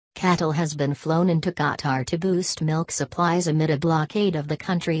cattle has been flown into Qatar to boost milk supplies amid a blockade of the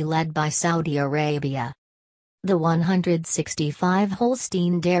country led by Saudi Arabia. The 165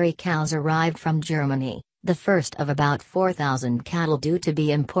 Holstein dairy cows arrived from Germany, the first of about 4,000 cattle due to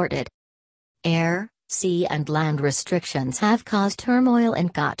be imported. Air, sea and land restrictions have caused turmoil in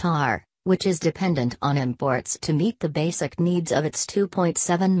Qatar, which is dependent on imports to meet the basic needs of its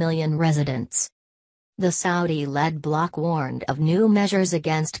 2.7 million residents. The Saudi-led bloc warned of new measures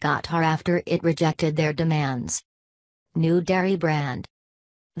against Qatar after it rejected their demands. New dairy brand.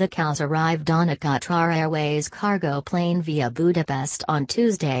 The cows arrived on a Qatar Airways cargo plane via Budapest on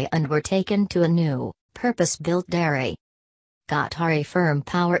Tuesday and were taken to a new, purpose-built dairy. Qatari firm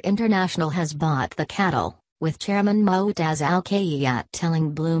Power International has bought the cattle, with Chairman Moutaz al-Khayyat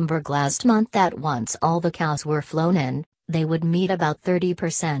telling Bloomberg last month that once all the cows were flown in, they would meet about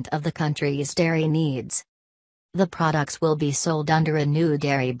 30% of the country's dairy needs. The products will be sold under a new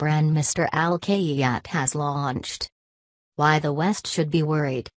dairy brand Mr. al-Khayyat has launched. Why the West should be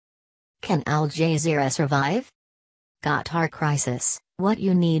worried. Can Al Jazeera survive? Qatar crisis, what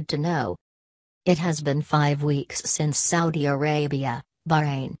you need to know. It has been 5 weeks since Saudi Arabia,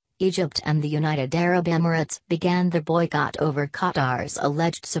 Bahrain, Egypt and the United Arab Emirates began the boycott over Qatar's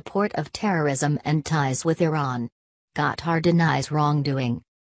alleged support of terrorism and ties with Iran. Qatar denies wrongdoing.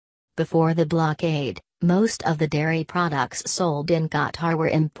 Before the blockade, most of the dairy products sold in Qatar were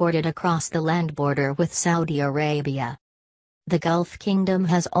imported across the land border with Saudi Arabia. The Gulf Kingdom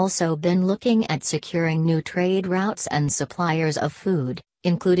has also been looking at securing new trade routes and suppliers of food,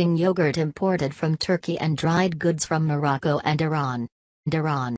 including yogurt imported from Turkey and dried goods from Morocco and Iran.